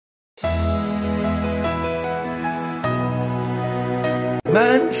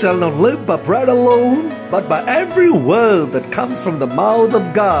Man shall not live by bread alone, but by every word that comes from the mouth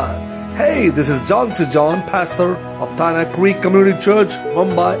of God. Hey, this is John C. John, pastor of Tana Creek Community Church,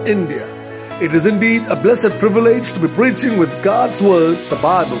 Mumbai, India. It is indeed a blessed privilege to be preaching with God's Word, the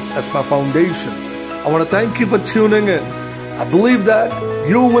Bible, as my foundation. I want to thank you for tuning in. I believe that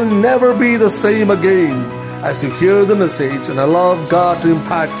you will never be the same again as you hear the message, and I love God to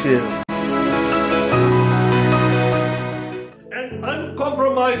impact you. An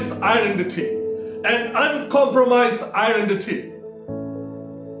uncompromised identity. An uncompromised identity.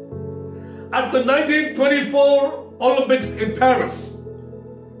 At the 1924 Olympics in Paris,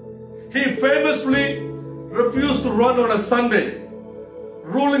 he famously refused to run on a Sunday,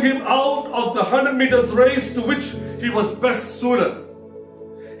 ruling him out of the 100 meters race to which he was best suited.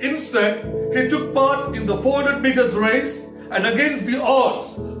 Instead, he took part in the 400 meters race and against the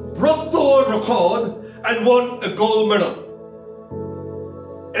odds broke the world record and won a gold medal.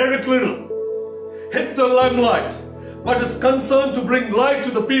 Eric Liddell hit the limelight, but his concern to bring light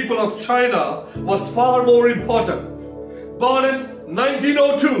to the people of China was far more important. Born in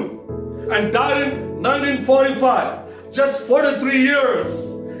 1902 and died in 1945, just 43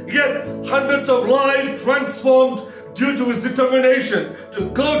 years, yet hundreds of lives transformed due to his determination to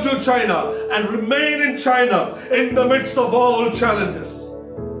go to China and remain in China in the midst of all challenges.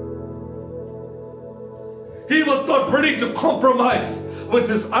 He was not ready to compromise with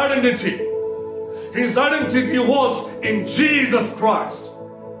his identity. His identity was in Jesus Christ.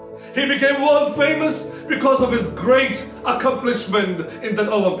 He became world famous because of his great accomplishment in the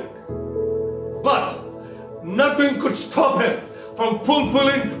Olympic. But nothing could stop him from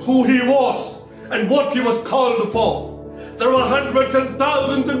fulfilling who he was and what he was called for. There were hundreds and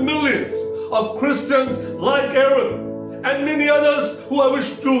thousands and millions of Christians like Aaron and many others who I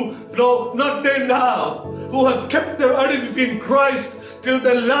wish to not name now, who have kept their identity in Christ till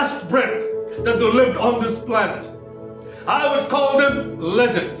their last breath that they lived on this planet. I would call them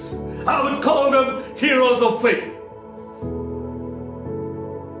legends. I would call them heroes of faith.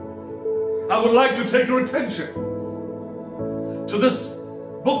 I would like to take your attention to this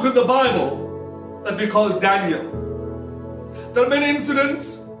book in the Bible that we call Daniel. There are many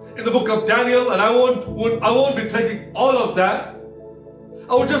incidents in the book of Daniel, and I won't be taking all of that.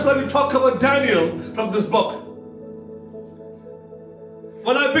 I would just like to talk about Daniel from this book.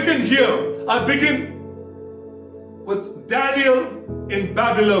 When I begin here, I begin with Daniel in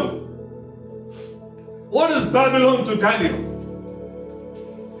Babylon. What is Babylon to Daniel?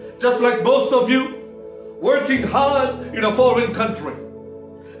 Just like most of you, working hard in a foreign country.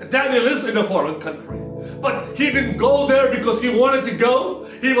 Daniel is in a foreign country, but he didn't go there because he wanted to go.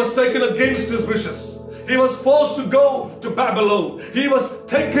 He was taken against his wishes. He was forced to go to Babylon. He was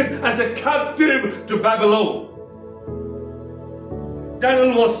taken as a captive to Babylon.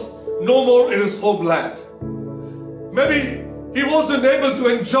 Daniel was no more in his homeland. Maybe he wasn't able to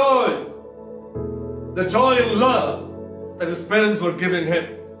enjoy the joy and love that his parents were giving him.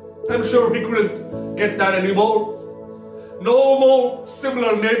 I'm sure he couldn't get that anymore. No more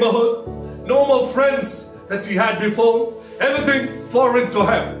similar neighborhood, no more friends that he had before. Everything foreign to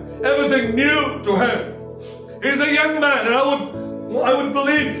him, everything new to him. He's a young man, and I would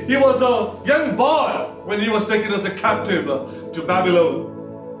believe he was a young boy when he was taken as a captive to Babylon.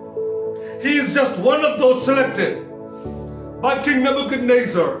 He is just one of those selected by King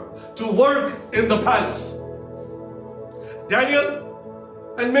Nebuchadnezzar to work in the palace.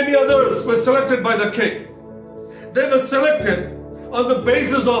 Daniel and many others were selected by the king. They were selected on the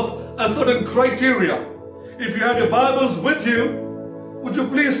basis of a certain criteria. If you have your Bibles with you, would you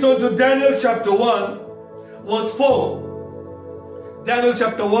please turn to Daniel chapter 1, verse 4. Daniel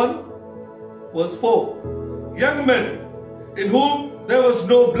chapter 1, verse 4. Young men in whom there was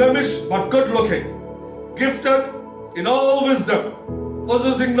no blemish but good looking, gifted in all wisdom,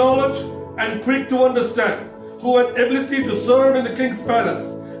 possessing knowledge and quick to understand, who had ability to serve in the king's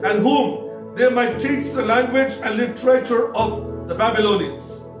palace, and whom they might teach the language and literature of the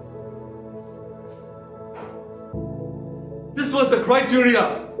Babylonians. This was the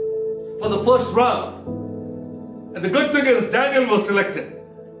criteria for the first round. And the good thing is Daniel was selected.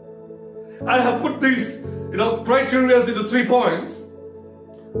 I have put these criteria into 3 points.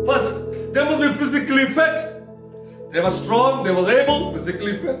 First, they must be physically fit. They were strong, they were able,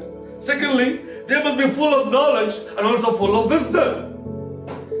 physically fit. Secondly, they must be full of knowledge and also full of wisdom.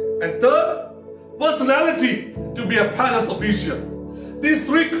 And third, personality to be a palace official. These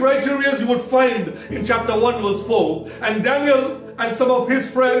 3 criteria you would find in chapter 1 verse 4. And Daniel and some of his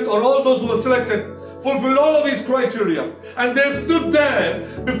friends, or all those who were selected, fulfilled all of these criteria. And they stood there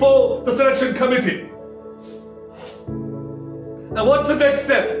before the selection committee. And what's the next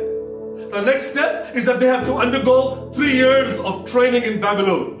step? The next step is that they have to undergo 3 years of training in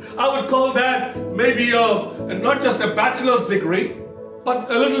Babylon. I would call that maybe not just a bachelor's degree,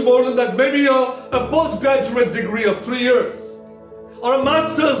 but a little more than that, maybe a postgraduate degree of 3 years, or a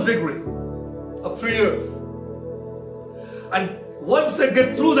master's degree of 3 years. And once they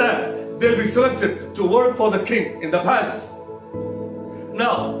get through that, they'll be selected to work for the king in the palace.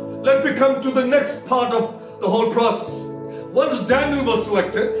 Now, let me come to the next part of the whole process. Once Daniel was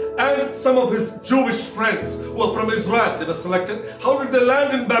selected, and some of his Jewish friends who were from Israel, they were selected, how did they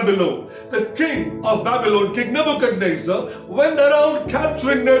land in Babylon? The king of Babylon, King Nebuchadnezzar, went around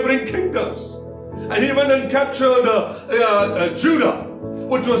capturing neighboring kingdoms. And he went and captured Judah,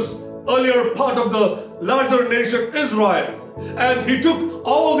 which was earlier part of the larger nation Israel. And he took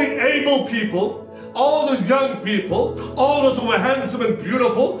all the able people, all those young people, all those who were handsome and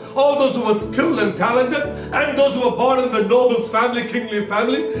beautiful, all those who were skilled and talented, and those who were born in the noble's family, kingly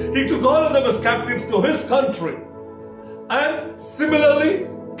family. He took all of them as captives to his country. And similarly,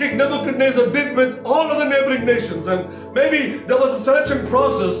 King Nebuchadnezzar did with all of the neighboring nations. And maybe there was a selection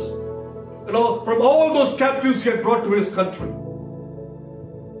process, from all those captives he had brought to his country.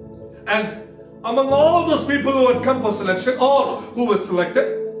 And among all those people who had come for selection, or who were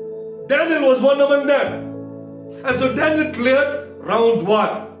selected, Daniel was one among them. And so Daniel cleared round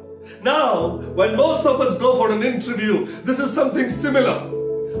 1. Now, when most of us go for an interview, this is something similar.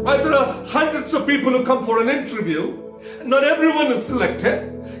 Right? There are hundreds of people who come for an interview. Not everyone is selected.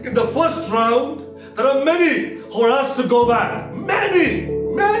 In the first round, there are many who are asked to go back. Many.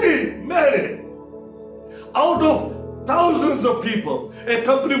 Out of thousands of people, a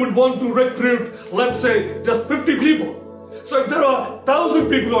company would want to recruit, let's say, just 50 people. So if there are 1,000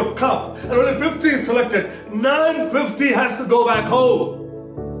 people who have come and only 50 is selected, 950 has to go back home.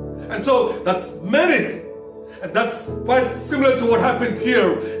 And so that's many. And that's quite similar to what happened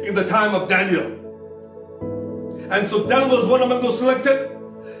here in the time of Daniel. And so Daniel was one among those selected,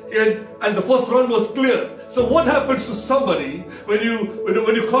 and the first round was clear. So what happens to somebody when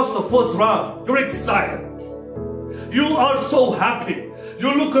you cross the first round? You're excited. You are so happy.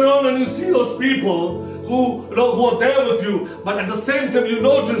 You look around and you see those people who are there with you, but at the same time you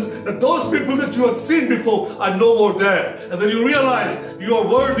notice that those people that you had seen before are no more there. And then you realize you are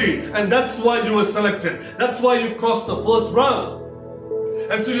worthy, and that's why you were selected. That's why you crossed the first round.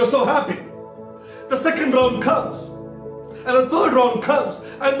 And so you're so happy. The second round comes, and the third round comes,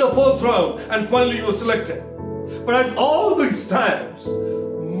 and the fourth round, and finally you were selected. But at all these times,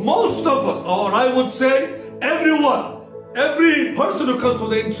 most of us, or I would say everyone, every person who comes for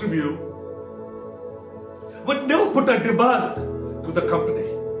the interview would never put a demand to the company.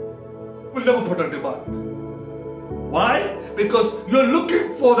 Will never put a demand. Why? Because you're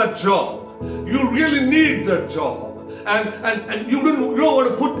looking for that job. You really need that job. And you don't want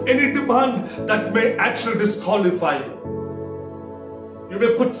to put any demand that may actually disqualify you. You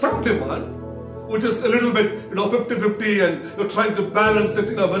may put some demand, which is a little bit, 50-50, and you're trying to balance it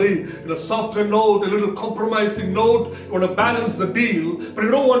in a very, softer note, a little compromising note. You want to balance the deal, but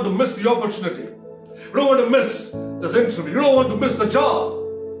you don't want to miss the opportunity. You don't want to miss this interview. You don't want to miss the job.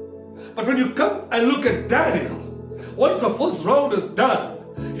 But when you come and look at Daniel, once the first round is done,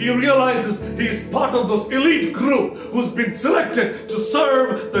 he realizes he's part of those elite group who's been selected to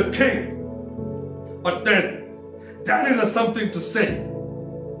serve the king. But then, Daniel has something to say.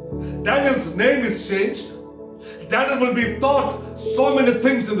 Daniel's name is changed. Daniel will be taught so many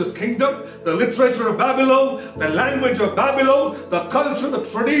things in this kingdom. The literature of Babylon, the language of Babylon, the culture, the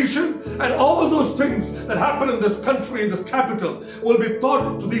tradition, and all those things that happen in this country, in this capital, will be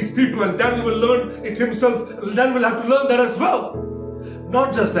taught to these people, and Daniel will learn it himself. Daniel will have to learn that as well.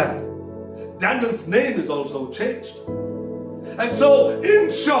 Not just that, Daniel's name is also changed. And so,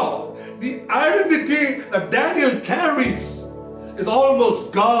 in short, the identity that Daniel carries is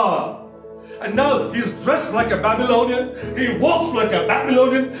almost gone. And now he's dressed like a Babylonian. He walks like a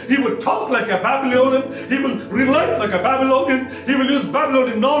Babylonian. He will talk like a Babylonian. He will relate like a Babylonian. He will use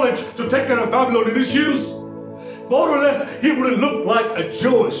Babylonian knowledge to take care of Babylonian issues. More or less, he wouldn't look like a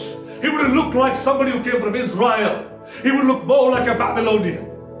Jewish. He wouldn't look like somebody who came from Israel. He would look more like a Babylonian.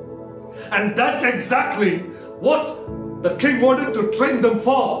 And that's exactly what the king wanted to train them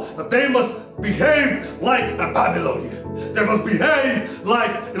for. That they must behave like a Babylonian. They must behave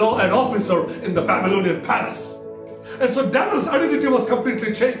like, an officer in the Babylonian palace. And so Daniel's identity was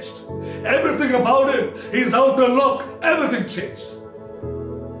completely changed. Everything about him, his outer look, everything changed.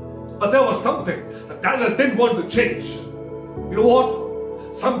 But there was something that Daniel didn't want to change. You know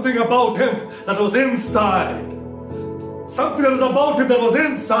what? Something about him that was inside. something that was about him that was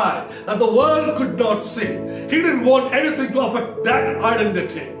inside, that the world could not see. He didn't want anything to affect that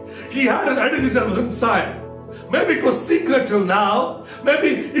identity. He had an identity that was inside. Maybe it was secret till now. Maybe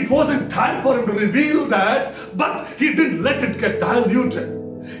it wasn't time for him to reveal that, but he didn't let it get diluted.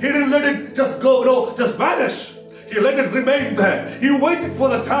 He didn't let it just go, just vanish. He let it remain there. He waited for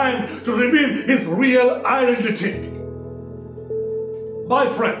the time to reveal his real identity.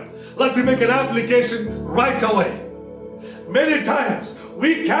 My friend, let me make an application right away. Many times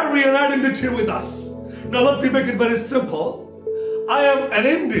we carry an identity with us. Now let me make it very simple. I am an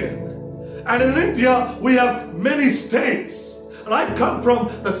Indian. And in India, we have many states. And I come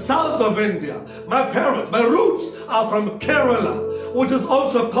from the south of India. My parents, my roots are from Kerala, which is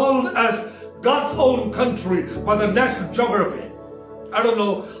also called as God's own country by the National Geography. I don't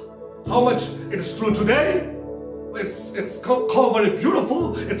know how much it is true today. It's called very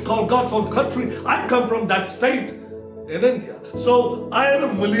beautiful. It's called God's own country. I come from that state in India. So I am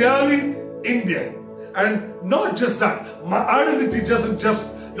a Malayali Indian. And not just that, my identity doesn't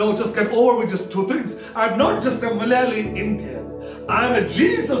just get over with just two things. I'm not just a Malayali Indian. I'm a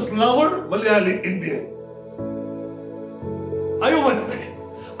Jesus lover Malayali Indian. Are you with me?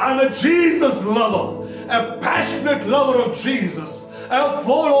 I'm a Jesus lover, a passionate lover of Jesus, a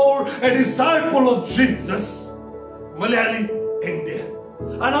follower, a disciple of Jesus, Malayali Indian.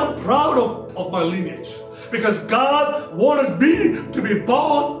 And I'm proud of my lineage. Because God wanted me to be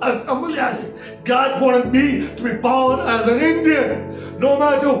born as a Malayali. God wanted me to be born as an Indian. No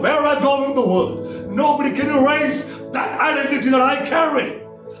matter where I go in the world, nobody can erase that identity that I carry.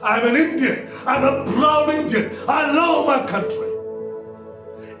 I'm an Indian. I'm a proud Indian. I love my country.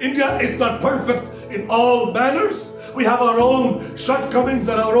 India is not perfect in all manners. We have our own shortcomings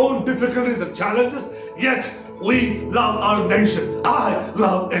and our own difficulties and challenges. Yet we love our nation. I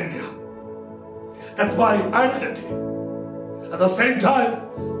love India. That's my identity. At the same time,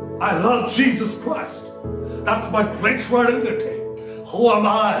 I love Jesus Christ. That's my greater identity. Who am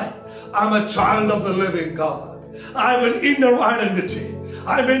I? I'm a child of the living God. I have an inner identity.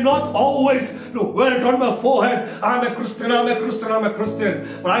 I may not always wear it on my forehead. I'm a Christian, I'm a Christian, I'm a Christian.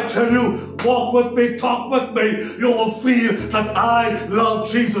 But I tell you, walk with me, talk with me. You will feel that I love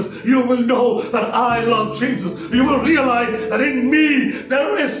Jesus. You will know that I love Jesus. You will realize that in me,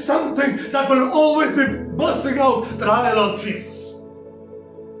 there is something that will always be bursting out that I love Jesus.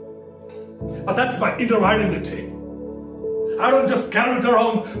 But that's my inner identity. I don't just carry it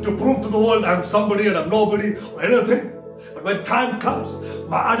around to prove to the world I'm somebody and I'm nobody or anything. But when time comes,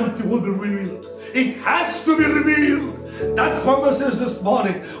 my identity will be revealed. It has to be revealed. That's my message this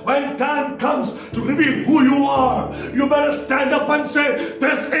morning. When time comes to reveal who you are, you better stand up and say,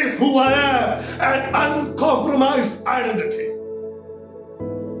 this is who I am. An uncompromised identity.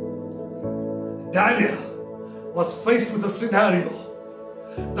 Daniel was faced with a scenario.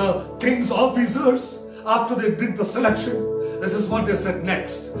 The king's officers, after they did the selection, this is what they said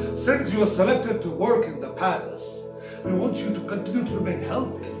next. Since you are selected to work in the palace, we want you to continue to remain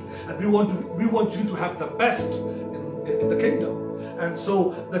healthy, and we want you to have the best in the kingdom. And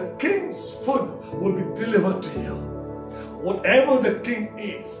so the king's food will be delivered to you. Whatever the king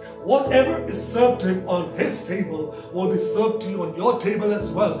eats, whatever is served to him on his table will be served to you on your table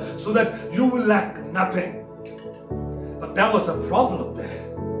as well, so that you will lack nothing. But there was a problem there.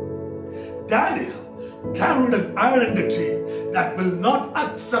 Daniel carried an identity that will not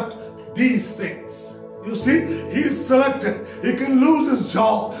accept these things. You see, he is selected. He can lose his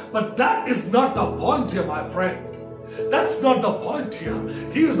job, but that is not the point here, my friend. That's not the point here.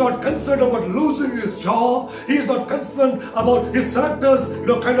 He is not concerned about losing his job. He is not concerned about his selectors,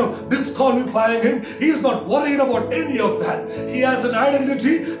 kind of disqualifying him. He is not worried about any of that. He has an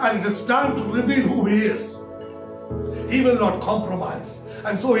identity, and it is time to reveal who he is. He will not compromise.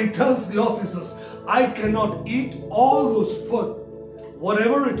 And so he tells the officers, I cannot eat all those food,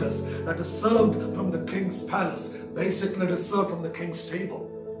 whatever it is that is served from the king's palace. Basically, it is served from the king's table.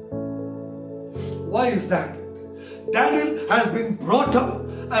 Why is that? Daniel has been brought up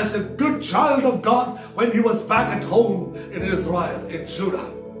as a good child of God when he was back at home in Israel, in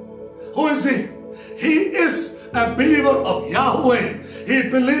Judah. Who is he? He is a believer of Yahweh. He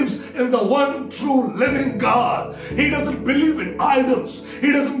believes in the one true living God. He doesn't believe in idols.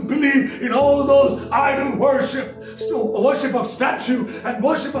 He doesn't believe in all those idol worship of statue and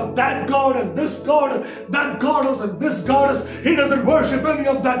worship of that God and this God and that goddess and this goddess. He doesn't worship any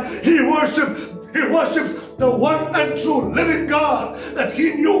of that. He worships the one and true living God that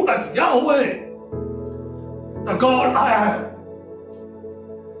he knew as Yahweh. The God I am.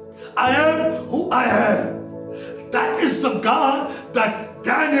 I am who I am. That is the God that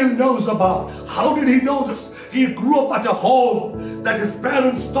Daniel knows about. How did he know this? He grew up at a home that his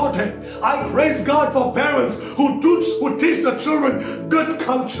parents taught him. I praise God for parents who teach the children good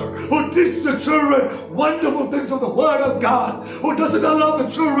culture, who teach the children wonderful things of the Word of God, who doesn't allow the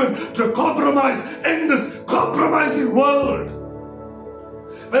children to compromise in this compromising world.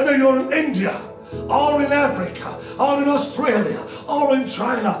 Whether you're in India, or in Africa, or in Australia, or in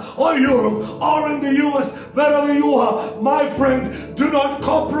China, or Europe, or in the US, wherever you are, my friend, do not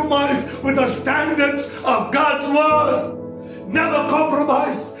compromise with the standards of God's Word. Never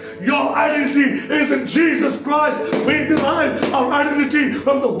compromise. Your identity is in Jesus Christ. We derive our identity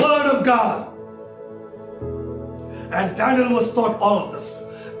from the Word of God. And Daniel was taught all of this.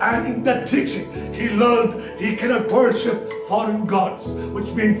 And in that teaching, he learned he cannot worship foreign gods,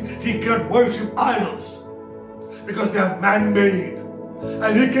 which means he cannot worship idols because they are man-made.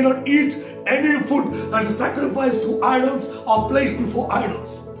 And he cannot eat any food that is sacrificed to idols or placed before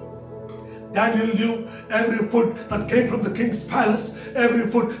idols. Daniel knew every food that came from the king's palace, every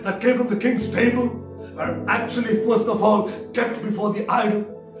food that came from the king's table, were actually first of all kept before the idol,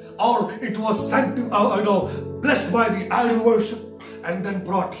 or it was blessed by the idol worship, and then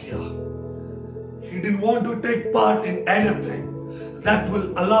brought here. He didn't want to take part in anything that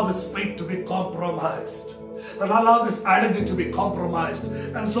will allow his faith to be compromised, that allow his identity to be compromised.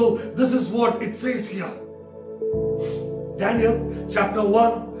 And so this is what it says here. Daniel chapter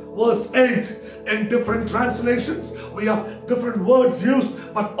 1 verse 8. In different translations, we have different words used,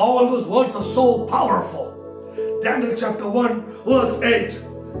 but all those words are so powerful. Daniel chapter 1 verse 8.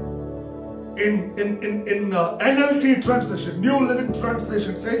 In NLT translation, New Living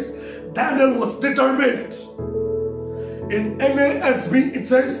Translation says, Daniel was determined. In NASB, it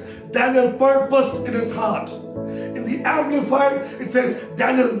says, Daniel purposed in his heart. In the Amplified, it says,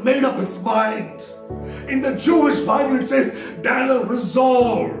 Daniel made up his mind. In the Jewish Bible, it says, Daniel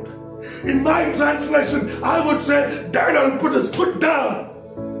resolved. In my translation, I would say, Daniel put his foot down.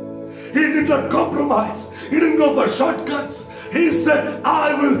 He did not compromise. He didn't go for shortcuts. He said,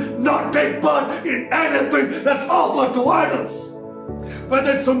 I will not take part in anything that's offered to idols.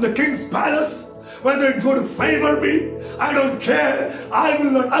 Whether it's from the king's palace, whether it's going to favor me, I don't care. I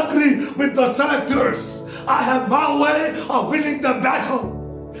will not agree with the selectors. I have my way of winning the battle.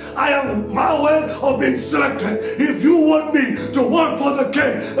 I have my way of being selected. If you want me to work for the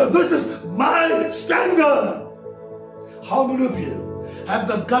king, this is my standard. How many of you have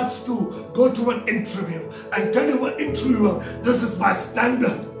the guts to go to an interview and tell your interviewer, this is my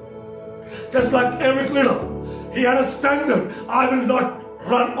standard? Just like Eric Liddell, he had a standard. I will not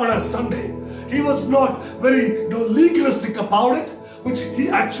run on a Sunday. He was not very legalistic about it, which he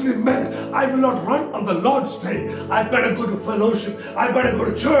actually meant, I will not run on the Lord's Day. I better go to fellowship. I better go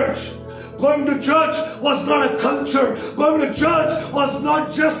to church. Going to church was not a culture. Going to church was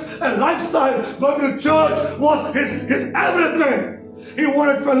not just a lifestyle. Going to church was his everything. He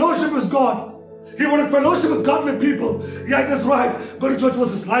wanted fellowship with God. He wanted fellowship with godly people. Yeah, that's right. Going to church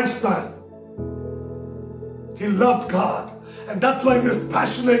was his lifestyle. He loved God. And that's why he was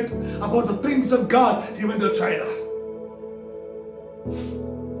passionate about the things of God. He went to China.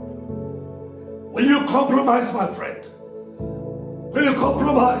 Will you compromise, my friend? Will you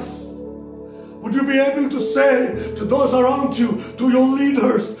compromise? Would you be able to say to those around you, to your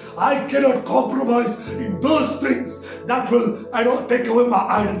leaders, I cannot compromise in those things that will, take away my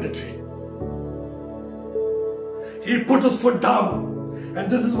identity? He put his foot down, and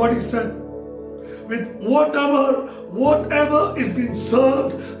this is what he said. With whatever is being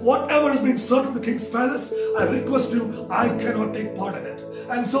served, whatever is being served in the king's palace, I request you, I cannot take part in it.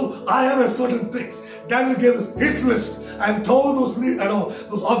 And so I have a certain things. Daniel gave us his list and told those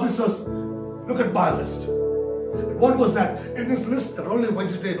officers, look at my list. And what was that? In his list there are only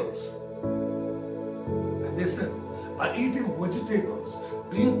vegetables. And they said, by eating vegetables,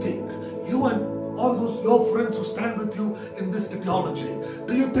 do you think you and all those your friends who stand with you in this ideology,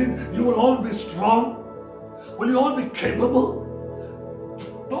 do you think you will all be strong? Will you all be capable?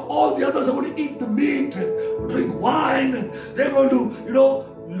 No, all the others are going to eat the meat and drink wine, and they're going to,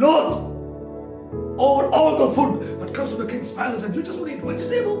 lord over all the food that comes from the king's palace, and you just want to eat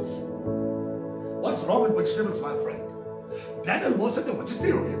vegetables? What's wrong with vegetables, my friend? Daniel wasn't a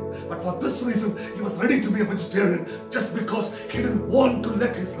vegetarian, but for this reason, he was ready to be a vegetarian just because he didn't want to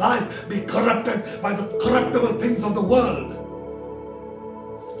let his life be corrupted by the corruptible things of the world.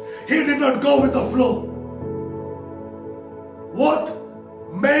 He did not go with the flow. What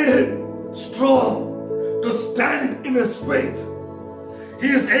made him strong to stand in his faith? He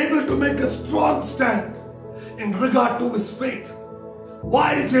is able to make a strong stand in regard to his faith.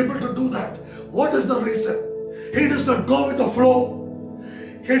 Why is he able to do that? What is the reason? He does not go with the flow.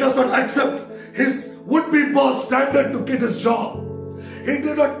 He does not accept his would-be boss standard to get his job. He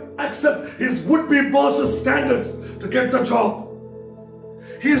did not accept his would-be boss's standards to get the job.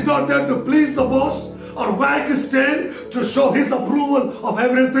 He is not there to please the boss or wag his tail to show his approval of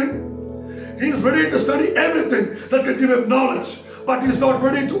everything. He is ready to study everything that can give him knowledge, but he is not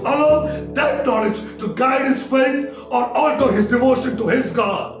ready to allow that knowledge to guide his faith or alter his devotion to his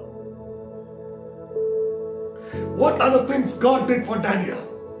God. What other things God did for Daniel?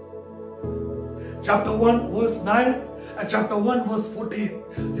 Chapter 1 verse 9 and chapter 1 verse 14,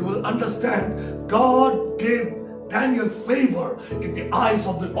 you will understand God gave Daniel favor in the eyes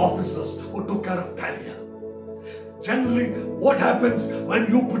of the officers who took care of Daniel. Generally, what happens when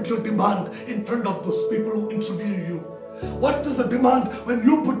you put your demand in front of those people who interview you? What is the demand when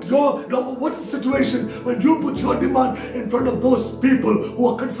you put what's the situation when you put your demand in front of those people who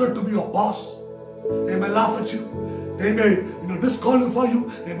are considered to be your boss? They may laugh at you. They may disqualify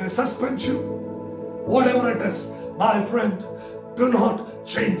you. They may suspend you. Whatever it is, my friend, do not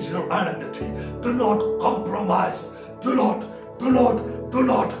change your identity. Do not compromise. Do not.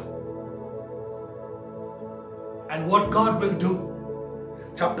 And what God will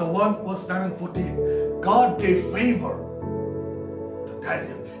do, chapter 1 verse 9 and 14, God gave favor to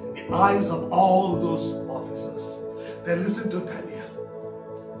Daniel in the eyes of all those officers. They listened to Daniel.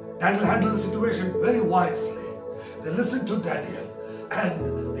 Daniel handled the situation very wisely. They listened to Daniel,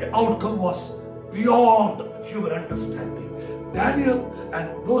 and the outcome was beyond human understanding. Daniel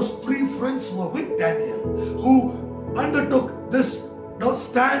and those three friends who were with Daniel, who undertook this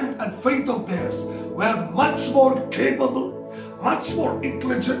stand and faith of theirs, were much more capable, much more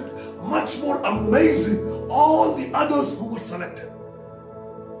intelligent, much more amazing all the others who were selected.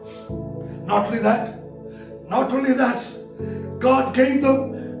 Not only that, God gave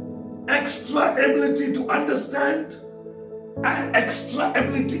them extra ability to understand and extra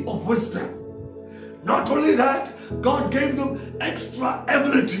ability of wisdom. Not only that, God gave them extra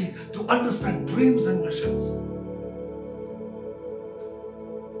ability to understand dreams and visions.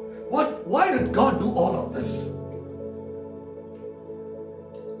 Why did God do all of this?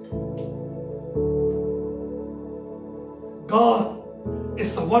 God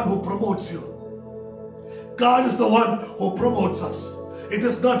is the one who promotes you. God is the one who promotes us. It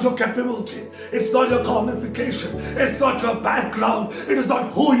is not your capability. It's not your qualification. It's not your background. It is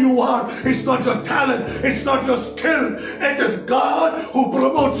not who you are. It's not your talent. It's not your skill. It is God who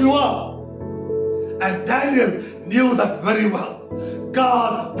promotes you up. And Daniel knew that very well.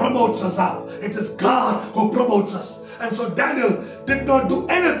 God promotes us up. It is God who promotes us. And so Daniel did not do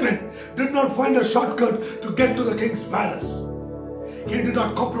anything, did not find a shortcut to get to the king's palace. He did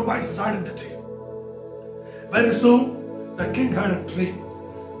not compromise his identity. Very soon, the king had a dream.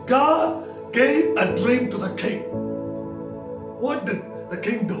 God gave a dream to the king. What did the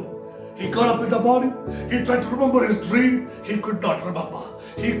king do? He got up in the morning. He tried to remember his dream. He could not remember.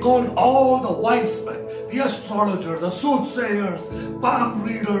 He called all the wise men, the astrologers, the soothsayers, palm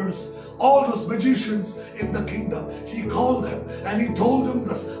readers, all those magicians in the kingdom. He called them and he told them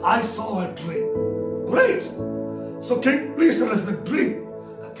this, I saw a dream. Great. So king, please tell us the dream.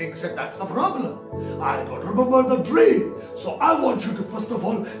 The king said, that's the problem. I don't remember the dream. So I want you to first of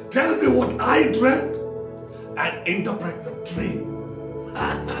all tell me what I dreamt and interpret the dream.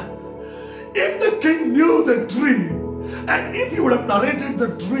 If the king knew the dream, and if he would have narrated the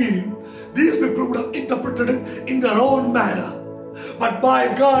dream, these people would have interpreted it in their own manner. But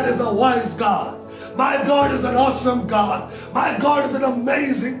my God is a wise God. My God is an awesome God. My God is an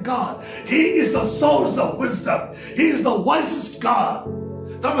amazing God. He is the source of wisdom. He is the wisest God.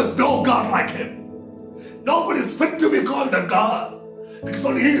 There is no God like him. Nobody is fit to be called a God because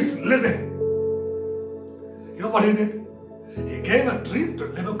only he is living. You know what he did? He gave a dream to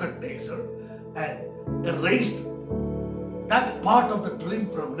Nebuchadnezzar and erased that part of the dream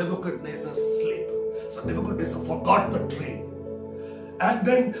from Nebuchadnezzar's sleep. So Nebuchadnezzar forgot the dream. And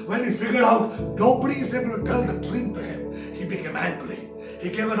then when he figured out nobody is able to tell the dream to him, he became angry. He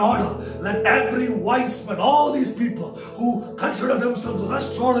gave an order, let every wise man, all these people who consider themselves as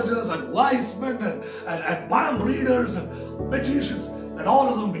astrologers and wise men and palm readers and magicians, let all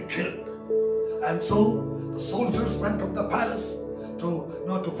of them be killed. And so the soldiers went from the palace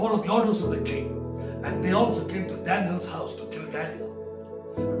to follow the orders of the king. And they also came to Daniel's house to kill Daniel.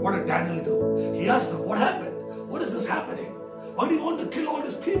 But what did Daniel do? He asked them, what happened? What is this happening? Why do you want to kill all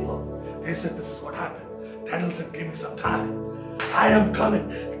these people? They said, this is what happened. Daniel said, give me some time. I am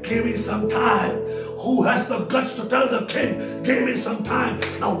coming. Give me some time. Who has the guts to tell the king, give me some time?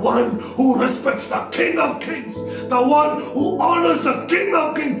 The one who respects the King of Kings, the one who honors the King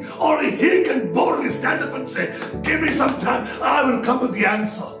of Kings, only he can boldly stand up and say, give me some time, I will come with the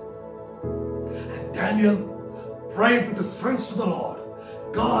answer. And Daniel prayed with his friends to the Lord.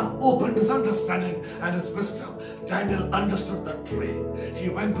 God opened his understanding and his wisdom. Daniel understood the dream. He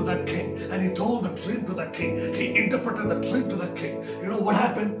went to the king and he told the dream to the king. He interpreted the dream to the king. You know what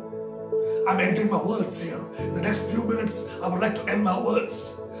happened? I'm ending my words here. In the next few minutes, I would like to end my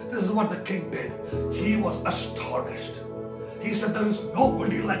words. This is what the king did. He was astonished. He said, there is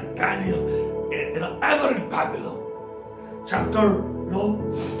nobody like Daniel ever in Babylon. Chapter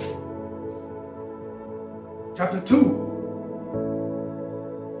 2.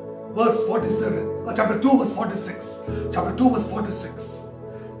 Verse 47, chapter 2 verse 46, chapter 2 verse 46,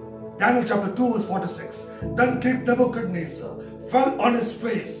 Daniel chapter 2 verse 46. Then King Nebuchadnezzar fell on his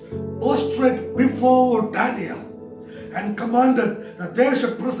face, prostrate before Daniel, and commanded that they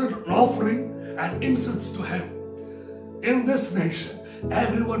should present an offering and incense to him. In this nation,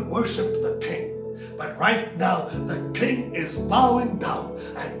 everyone worshipped the king. But right now, the king is bowing down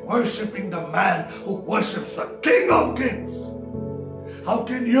and worshipping the man who worships the King of Kings. How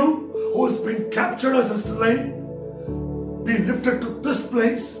can you, who has been captured as a slave, be lifted to this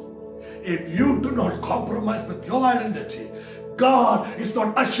place? If you do not compromise with your identity, God is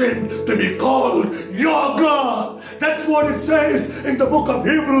not ashamed to be called your God. That's what it says in the book of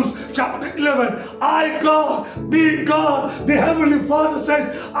Hebrews chapter 11. I, God, me, God. The Heavenly Father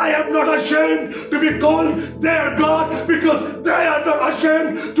says, I am not ashamed to be called their God, because they are not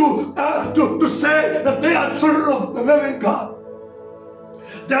ashamed to say that they are children of the living God.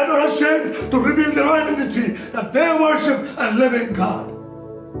 They are not ashamed to reveal their identity, that they worship a living God.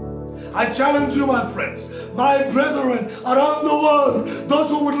 I challenge you, my friends, my brethren around the world, those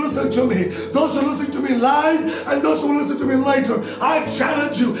who would listen to me, those who listen to me live and those who listen to me later, I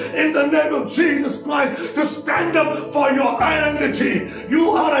challenge you in the name of Jesus Christ to stand up for your identity.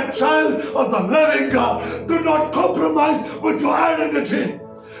 You are a child of the living God. Do not compromise with your identity.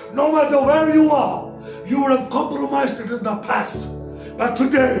 No matter where you are, you would have compromised it in the past. But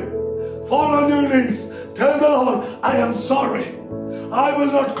today, fall on your knees. Tell the Lord, I am sorry. I will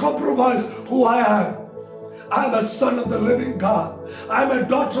not compromise who I am. I am a son of the living God. I am a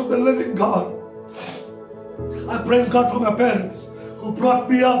daughter of the living God. I praise God for my parents who brought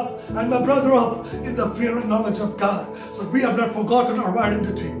me up and my brother up in the fear and knowledge of God. So we have not forgotten our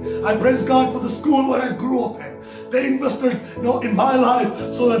identity. I praise God for the school where I grew up in. They invested in my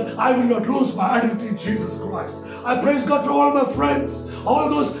life so that I will not lose my identity in Jesus Christ. I praise God for all my friends, all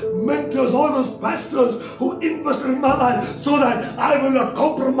those mentors, all those pastors who invested in my life so that I will not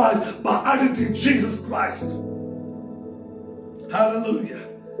compromise my identity in Jesus Christ. Hallelujah.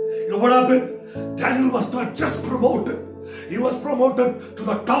 You know what happened? Daniel was not just promoted. He was promoted to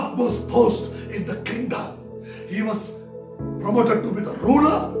the topmost post in the kingdom. He was promoted to be the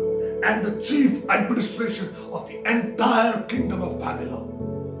ruler and the chief administration of the entire kingdom of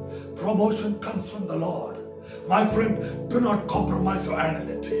Babylon. Promotion comes from the Lord. My friend, do not compromise your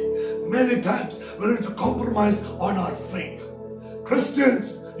identity. Many times we need to compromise on our faith.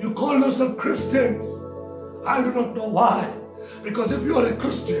 Christians, you call yourself Christians. I do not know why. Because if you are a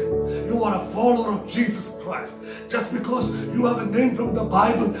Christian, you are a follower of Jesus Christ. Just because you have a name from the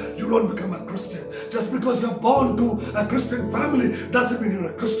Bible, you don't become a Christian. Just because you're born to a Christian family doesn't mean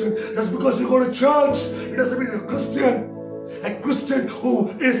you're a Christian. Just because you go to church, it doesn't mean you're a Christian. A Christian who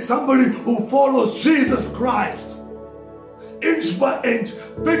is somebody who follows Jesus Christ. Inch by inch,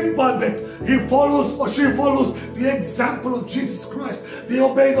 bit by bit, he follows or she follows the example of Jesus Christ. They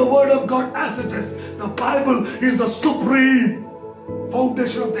obey the word of God as it is. The Bible is the supreme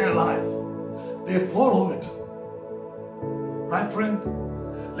foundation of their life. They follow it. My friend,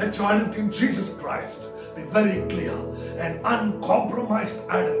 let your identity in Jesus Christ be very clear. An uncompromised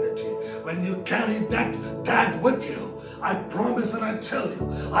identity. When you carry that tag with you, I promise and I tell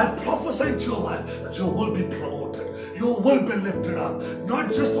you, I prophesy to your life that you will be promoted. You will be lifted up.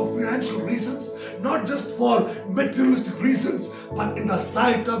 Not just for financial reasons, not just for materialistic reasons, but in the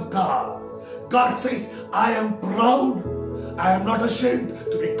sight of God. God says, I am proud. I am not ashamed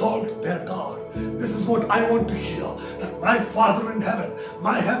to be called their God. This is what I want to hear. That my Father in heaven,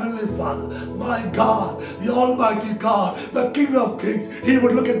 my Heavenly Father, my God, the Almighty God, the King of Kings, He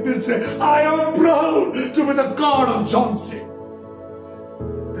would look at me and say, I am proud to be the God of John C.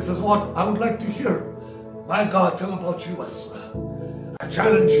 This is what I would like to hear my God tell about you as well. I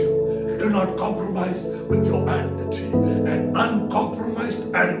challenge you Do not compromise with your identity, an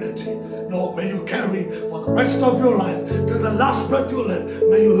uncompromised identity. No, may you carry for the rest of your life, till the last breath you live.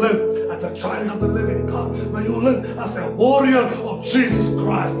 May you live as a child of the living God. May you live as a warrior of Jesus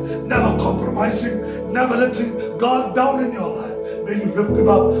Christ, never compromising, never letting God down in your life. May you lift him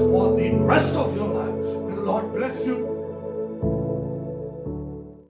up for the rest of your life.